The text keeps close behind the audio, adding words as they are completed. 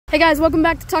Hey guys, welcome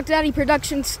back to Talk to Daddy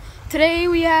Productions. Today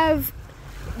we have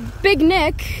Big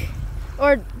Nick,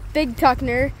 or Big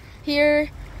Tuckner, here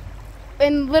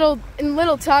in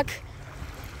Little Tuck.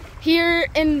 Here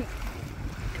in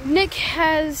Nick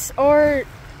has, or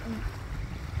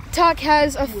Tuck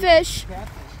has a fish.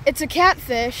 It's a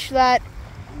catfish that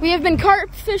we have been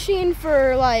carp fishing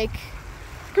for like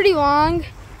pretty long.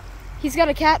 He's got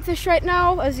a catfish right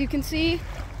now, as you can see,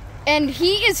 and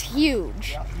he is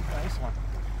huge. Yeah, he's a nice one.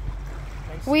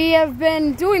 Nice. We have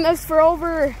been doing this for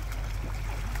over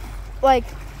like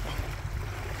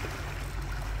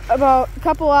about a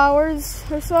couple hours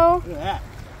or so. Look at that.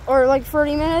 Or like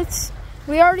 30 minutes.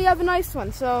 We already have a nice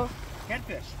one, so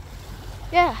Catfish.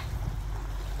 yeah.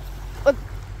 Let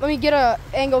me get a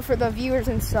angle for the viewers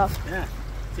and stuff. Yeah.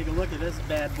 Take a look at this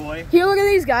bad boy. Here, look at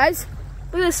these guys.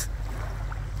 Look at this.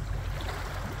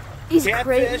 He's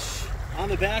great. Catfish on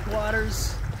the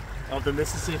backwaters of the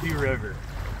Mississippi River.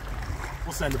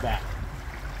 We'll send it back.